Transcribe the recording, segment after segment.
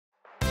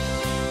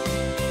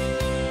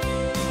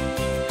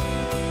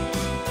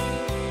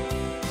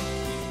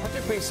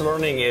Project-based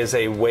learning is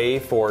a way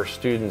for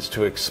students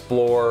to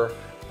explore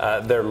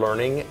their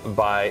learning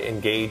by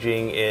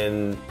engaging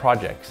in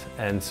projects.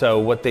 And so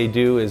what they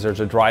do is there's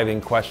a driving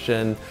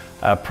question.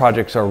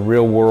 Projects are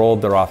real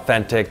world, they're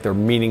authentic, they're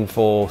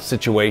meaningful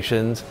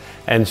situations.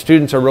 And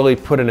students are really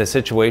put in a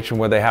situation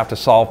where they have to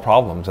solve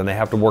problems and they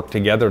have to work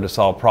together to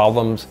solve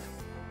problems.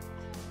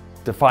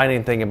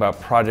 Defining thing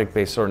about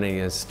project-based learning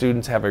is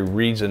students have a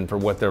reason for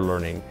what they're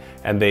learning,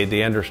 and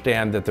they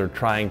understand that they're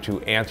trying to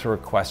answer a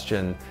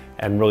question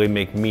and really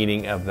make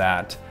meaning of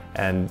that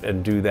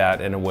and do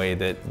that in a way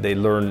that they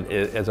learn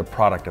as a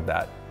product of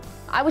that.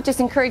 I would just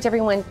encourage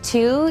everyone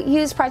to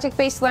use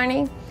project-based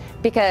learning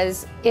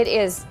because it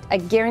is a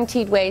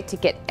guaranteed way to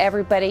get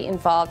everybody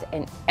involved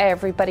and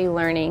everybody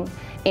learning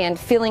and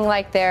feeling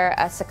like they're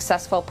a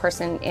successful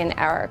person in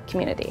our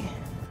community.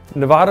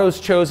 Novato's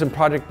chosen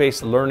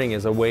project-based learning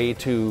as a way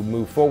to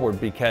move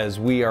forward because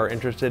we are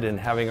interested in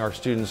having our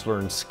students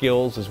learn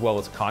skills as well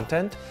as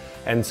content.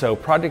 And so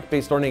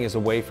project-based learning is a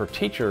way for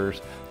teachers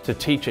to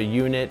teach a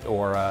unit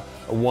or a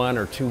 1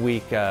 or 2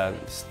 week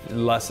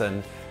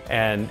lesson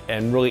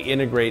and really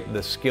integrate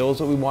the skills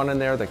that we want in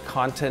there, the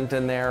content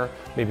in there,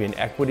 maybe an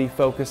equity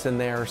focus in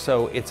there.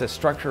 So it's a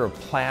structure of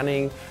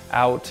planning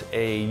out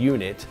a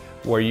unit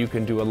where you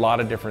can do a lot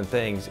of different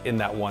things in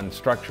that one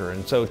structure.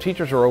 And so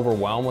teachers are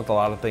overwhelmed with a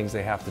lot of things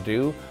they have to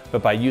do,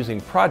 but by using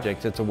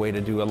projects, it's a way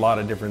to do a lot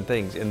of different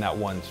things in that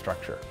one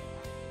structure.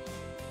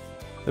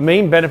 The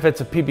main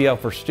benefits of PBL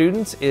for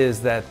students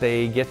is that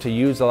they get to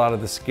use a lot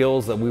of the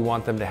skills that we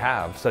want them to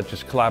have, such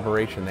as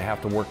collaboration. They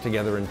have to work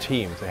together in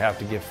teams. They have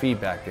to give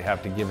feedback. They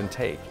have to give and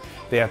take.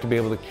 They have to be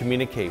able to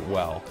communicate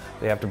well.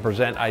 They have to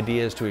present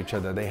ideas to each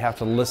other. They have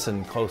to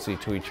listen closely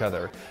to each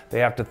other. They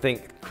have to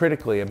think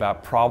critically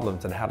about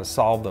problems and how to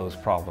solve those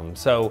problems.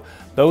 So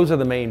those are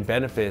the main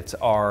benefits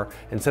are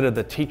instead of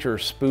the teacher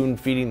spoon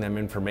feeding them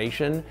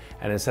information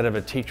and instead of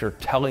a teacher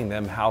telling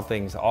them how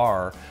things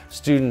are,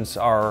 students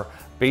are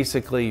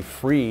basically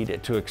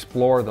freed to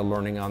explore the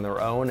learning on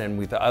their own and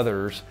with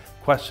others,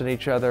 question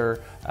each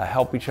other,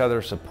 help each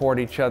other, support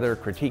each other,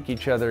 critique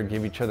each other,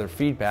 give each other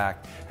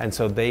feedback. And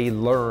so they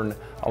learn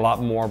a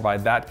lot more by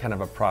that kind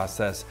of a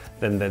process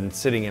than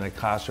sitting in a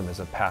classroom as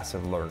a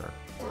passive learner.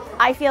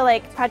 I feel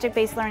like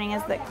project-based learning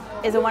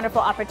is a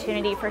wonderful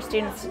opportunity for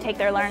students to take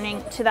their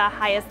learning to the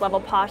highest level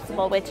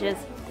possible, which is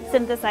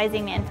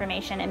synthesizing the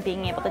information and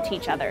being able to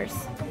teach others.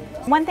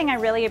 One thing I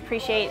really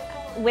appreciate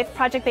with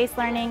project-based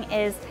learning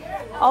is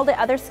all the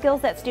other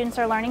skills that students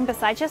are learning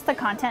besides just the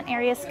content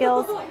area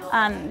skills.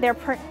 They're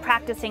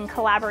practicing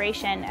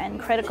collaboration and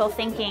critical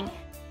thinking.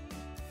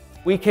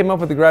 We came up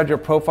with the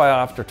graduate profile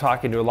after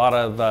talking to a lot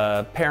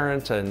of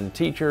parents and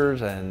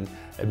teachers and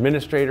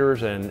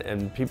administrators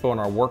and people in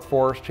our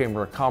workforce,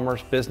 Chamber of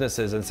Commerce,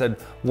 businesses, and said,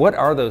 what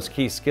are those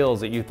key skills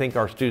that you think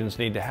our students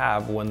need to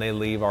have when they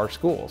leave our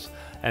schools?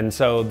 And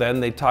so then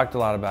they talked a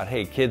lot about,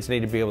 hey, kids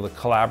need to be able to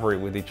collaborate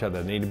with each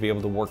other. They need to be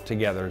able to work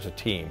together as a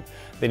team.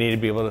 They need to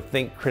be able to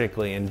think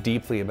critically and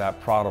deeply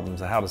about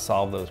problems and how to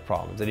solve those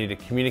problems. They need to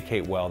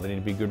communicate well. They need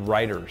to be good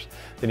writers.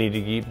 They need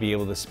to be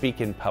able to speak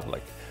in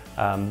public.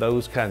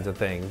 Those kinds of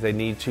things. They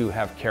need to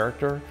have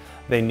character.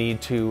 They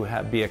need to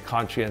be a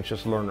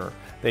conscientious learner.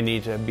 They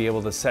need to be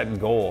able to set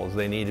goals.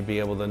 They need to be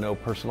able to know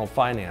personal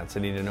finance.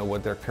 They need to know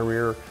what their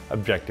career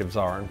objectives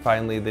are. And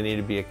finally, they need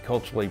to be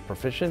culturally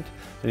proficient.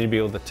 They need to be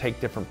able to take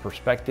different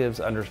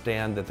perspectives,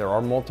 understand that there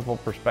are multiple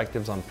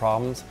perspectives on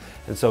problems.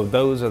 And so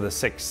those are the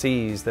 6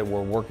 C's that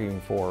we're working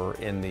for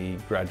in the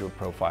graduate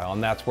profile.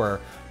 And that's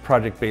where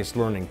project-based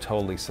learning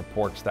totally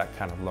supports that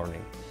kind of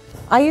learning.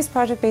 I use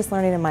project-based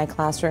learning in my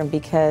classroom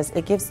because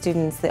it gives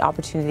students the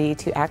opportunity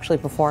to actually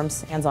perform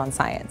hands-on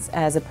science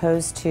as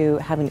opposed to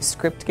having a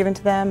script given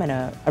to them and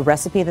a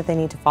recipe that they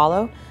need to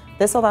follow.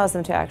 This allows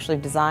them to actually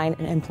design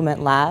and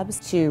implement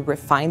labs to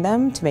refine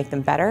them, to make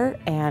them better,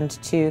 and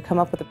to come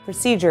up with a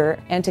procedure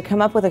and to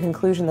come up with a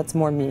conclusion that's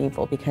more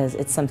meaningful because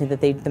it's something that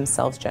they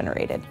themselves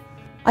generated.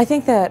 I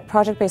think that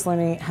project-based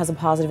learning has a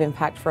positive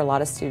impact for a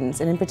lot of students,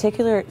 and in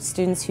particular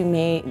students who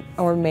may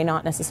or may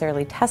not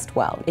necessarily test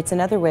well. It's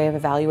another way of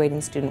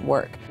evaluating student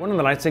work. One of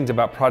the nice things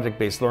about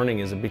project-based learning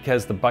is that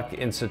because the Buck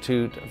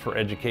Institute for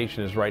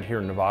Education is right here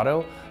in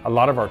Novato, a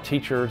lot of our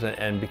teachers,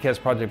 and because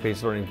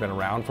project-based learning has been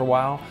around for a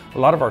while, a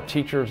lot of our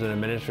teachers and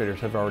administrators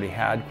have already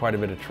had quite a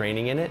bit of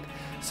training in it.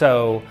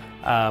 So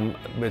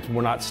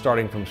we're not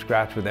starting from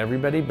scratch with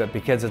everybody, but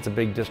because it's a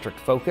big district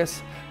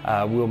focus,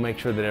 we'll make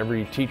sure that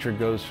every teacher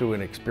goes through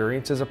and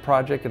experiences a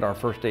project. At our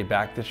first day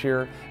back this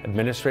year,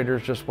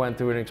 administrators just went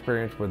through an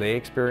experience where they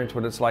experienced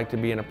what it's like to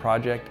be in a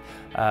project.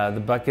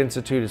 The Buck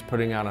Institute is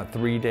putting on a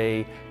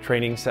 3-day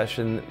training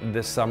session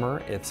this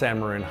summer at San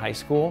Marin High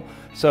School.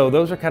 So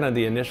those are kind of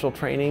the initial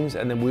trainings,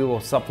 and then we will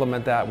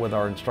supplement that with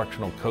our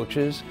instructional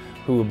coaches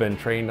who have been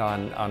trained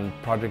on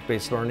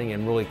project-based learning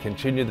and really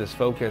continue this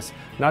focus,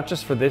 not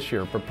just for this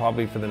year, but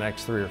probably for the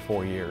next 3 or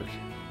 4 years.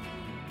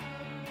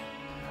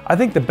 I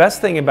think the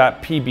best thing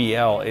about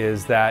PBL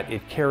is that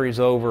it carries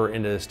over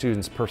into the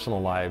students'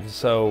 personal lives.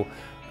 So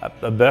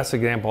The best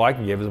example I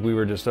can give is we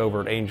were just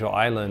over at Angel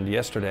Island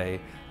yesterday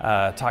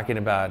talking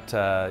about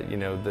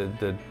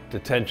the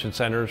detention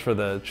centers for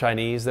the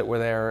Chinese that were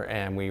there,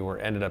 and we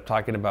ended up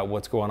talking about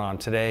what's going on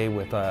today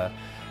with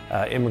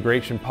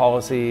immigration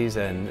policies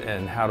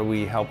and how do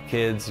we help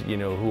kids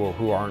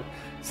who aren't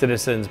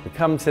citizens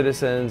become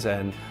citizens.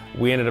 And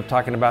we ended up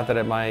talking about that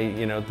at my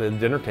the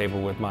dinner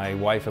table with my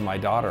wife and my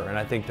daughter. And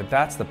I think that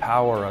that's the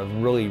power of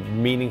really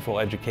meaningful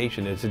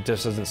education, is it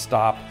just doesn't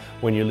stop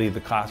when you leave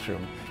the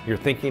classroom. You're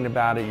thinking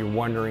about it, you're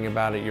wondering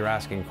about it, you're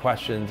asking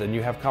questions, and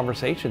you have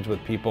conversations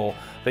with people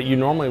that you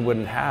normally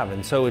wouldn't have.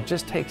 And so it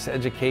just takes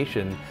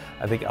education,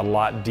 I think, a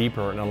lot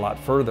deeper and a lot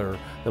further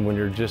than when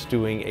you're just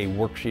doing a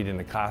worksheet in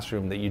a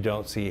classroom that you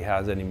don't see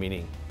has any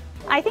meaning.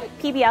 I think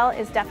PBL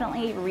is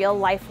definitely real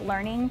life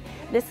learning.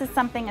 This is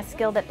something, a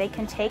skill that they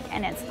can take,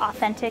 and it's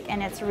authentic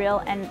and it's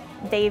real, and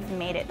they've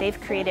made it.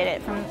 They've created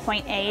it from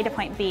point A to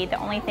point B. The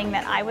only thing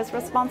that I was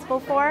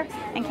responsible for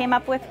and came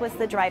up with was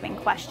the driving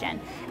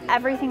question.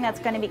 Everything that's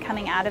going to be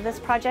coming out of this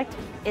project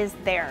is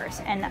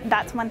theirs, and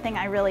that's one thing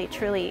I really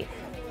truly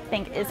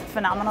think is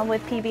phenomenal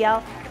with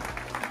PBL.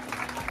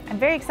 I'm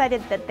very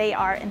excited that they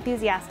are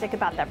enthusiastic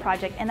about that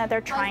project and that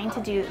they're trying to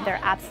do their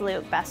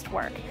absolute best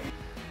work.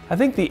 I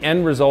think the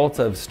end result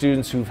of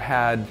students who've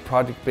had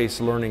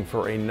project-based learning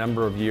for a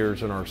number of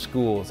years in our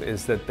schools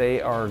is that they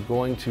are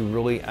going to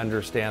really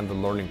understand the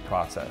learning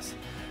process.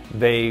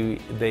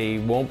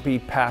 They won't be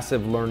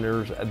passive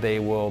learners, they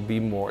will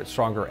be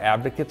stronger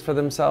advocates for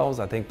themselves.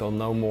 I think they'll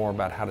know more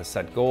about how to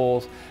set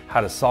goals, how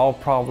to solve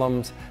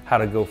problems, how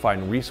to go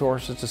find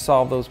resources to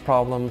solve those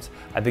problems.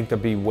 I think they'll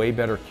be way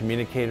better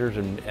communicators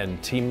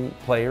and team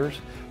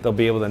players. They'll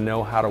be able to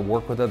know how to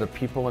work with other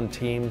people in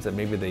teams that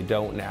maybe they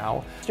don't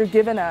now. You're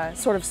given a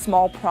sort of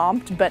small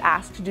prompt but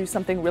asked to do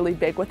something really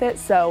big with it,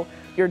 so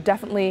you're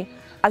definitely,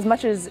 as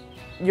much as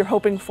you're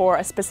hoping for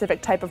a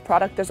specific type of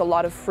product, there's a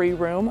lot of free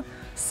room.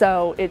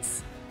 So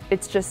it's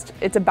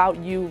about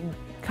you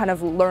kind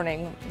of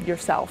learning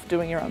yourself,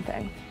 doing your own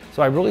thing.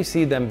 So I really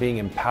see them being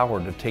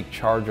empowered to take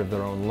charge of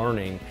their own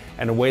learning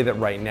in a way that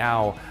right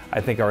now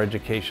I think our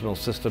educational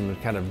system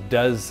kind of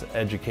does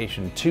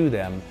education to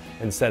them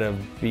instead of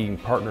being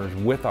partners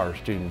with our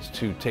students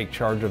to take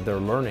charge of their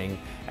learning.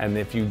 And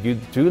if you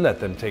do let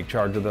them take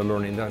charge of their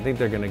learning, then I think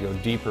they're going to go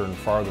deeper and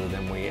farther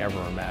than we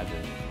ever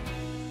imagined.